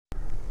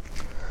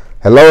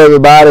Hello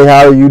everybody,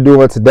 how are you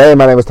doing today?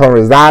 My name is Tony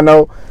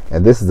Rizzano,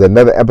 and this is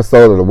another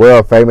episode of the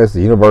world famous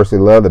University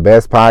Love, the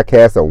best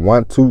podcast of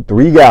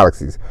 123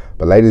 galaxies.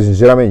 But ladies and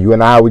gentlemen, you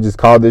and I, we just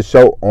called this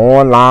show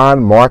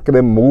Online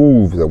Marketing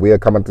Moves, and we are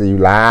coming to you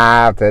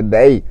live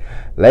today.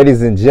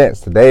 Ladies and gents,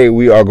 today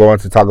we are going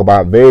to talk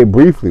about, very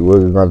briefly,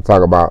 we're going to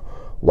talk about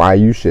why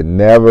you should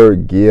never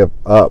give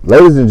up.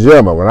 Ladies and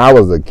gentlemen, when I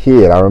was a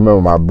kid, I remember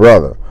my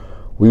brother.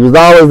 We was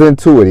always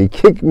into it. He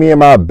kicked me in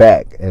my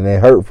back, and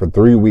it hurt for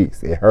 3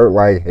 weeks. It hurt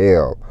like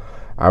hell.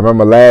 I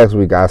remember last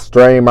week I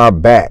strained my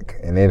back,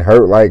 and it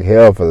hurt like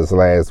hell for this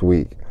last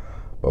week.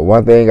 But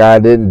one thing I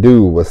didn't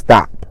do was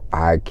stop.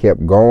 I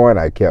kept going.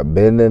 I kept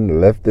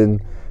bending, lifting,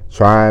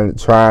 trying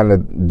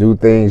to do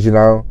things,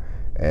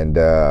 And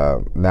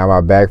now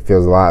my back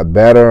feels a lot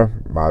better.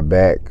 My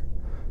back,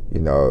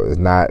 is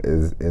not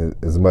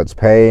as much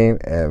pain,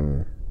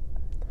 and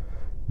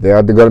there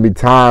are going to be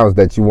times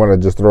that you want to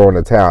just throw in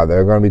the towel.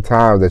 There are going to be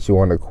times that you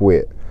want to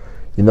quit.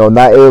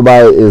 Not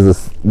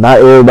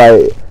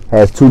everybody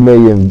has 2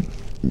 million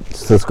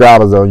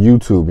subscribers on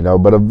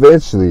YouTube, but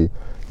eventually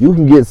you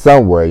can get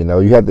somewhere.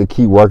 You have to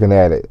keep working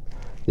at it.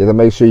 You have to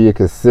make sure you're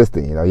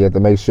consistent. You have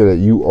to make sure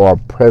that you are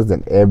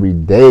present every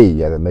day.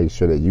 You have to make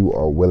sure that you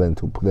are willing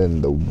to put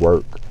in the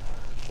work.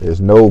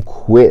 There's no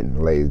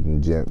quitting, ladies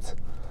and gents.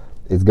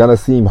 It's going to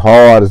seem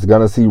hard. It's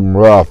going to seem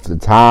rough. The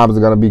times are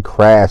going to be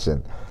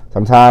crashing.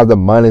 Sometimes the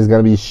money is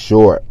going to be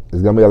short.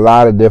 There's going to be a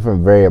lot of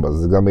different variables.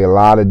 There's going to be a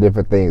lot of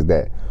different things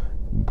that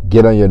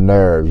get on your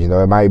nerves.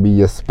 It might be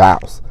your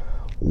spouse.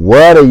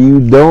 What are you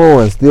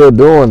doing? Still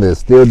doing this,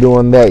 still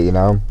doing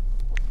that,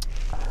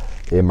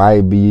 It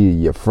might be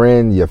your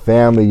friend, your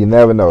family. You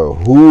never know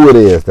who it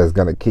is that's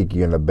going to kick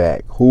you in the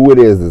back. Who it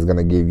is that's going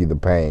to give you the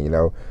pain,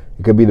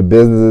 It could be the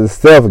business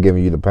itself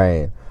giving you the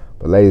pain.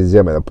 But ladies and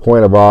gentlemen, the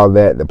point of all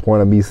that, the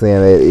point of me saying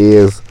that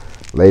is,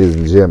 ladies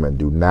and gentlemen,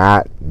 do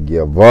not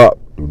give up.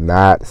 Do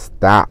not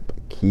stop.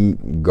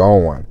 Keep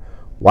going.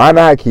 Why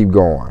not keep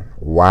going?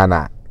 Why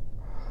not?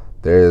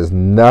 There is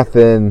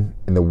nothing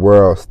in the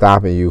world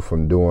stopping you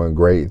from doing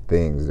great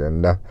things.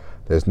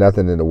 There's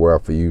nothing in the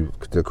world for you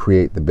to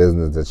create the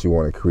business that you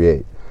want to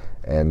create.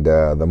 And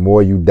the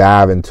more you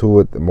dive into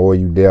it, the more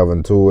you delve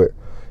into it.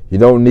 You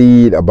don't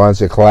need a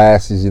bunch of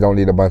classes. You don't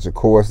need a bunch of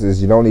courses.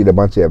 You don't need a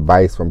bunch of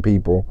advice from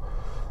people.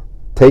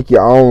 Take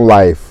your own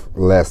life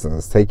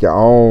lessons. Take your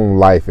own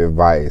life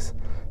advice.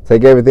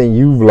 Take everything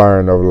you've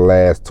learned over the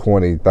last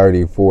 20,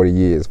 30, 40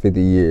 years,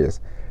 50 years.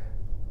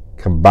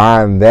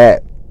 Combine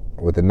that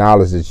with the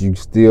knowledge that you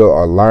still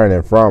are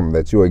learning from,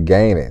 that you are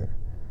gaining,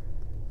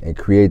 and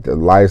create the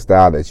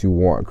lifestyle that you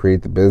want.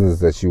 Create the business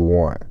that you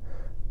want.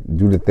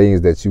 Do the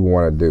things that you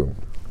want to do.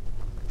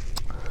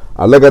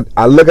 I look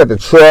at the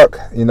truck,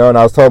 and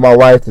I was telling my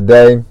wife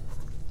today.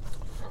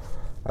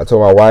 I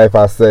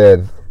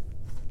said,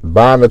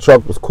 buying the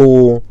truck was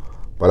cool,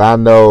 but I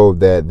know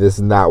that this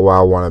is not where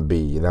I want to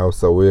be,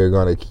 So we're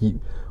going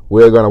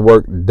to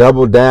work,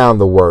 double down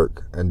the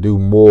work and do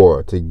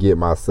more to get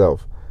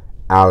myself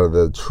out of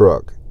the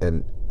truck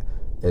and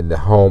in the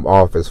home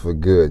office for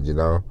good,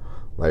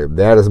 Like,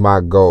 that is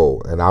my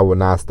goal, and I will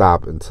not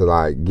stop until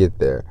I get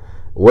there.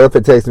 What if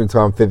it takes me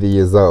until I'm 50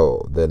 years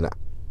old? Then,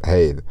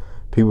 hey,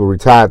 people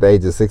retire at the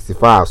age of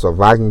 65. So if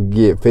I can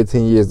get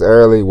 15 years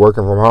early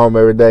working from home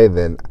every day,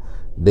 then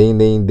ding,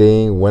 ding,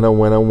 ding, winner,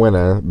 winner,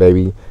 winner,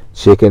 baby.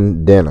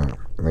 Chicken dinner.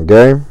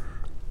 Okay?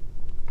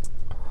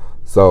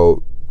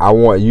 So I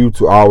want you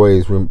to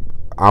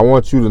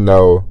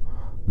know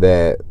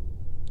that,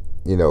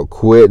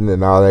 quitting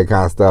and all that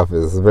kind of stuff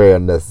is very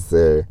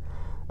unnecessary.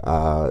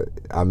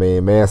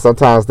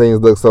 Sometimes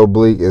things look so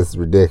bleak, it's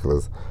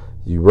ridiculous.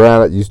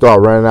 You start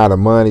running out of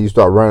money, you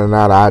start running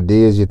out of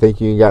ideas, you think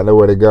you ain't got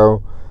nowhere to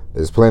go.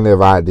 There's plenty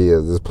of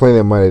ideas, there's plenty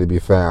of money to be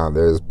found,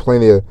 there's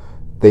plenty of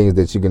things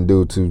that you can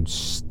do to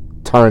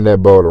turn that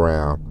boat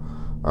around.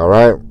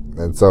 Alright?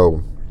 And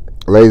so,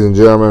 ladies and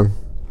gentlemen,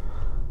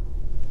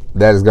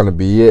 that is going to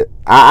be it.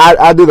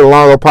 I did a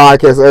longer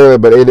podcast earlier,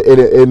 but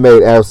it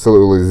made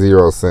absolutely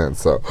zero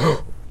sense. So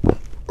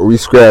we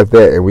scrapped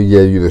that and we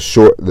gave you the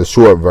short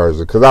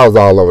version, because I was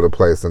all over the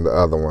place in the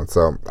other one.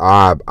 So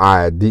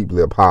I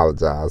deeply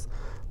apologize.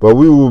 But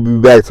we will be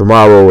back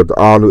tomorrow with the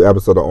all new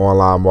episode of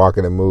Online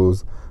Marketing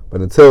Moves.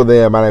 But until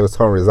then, my name is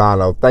Tony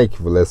Rizzano. Thank you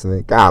for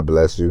listening. God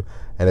bless you.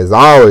 And as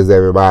always,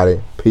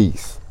 everybody,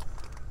 peace.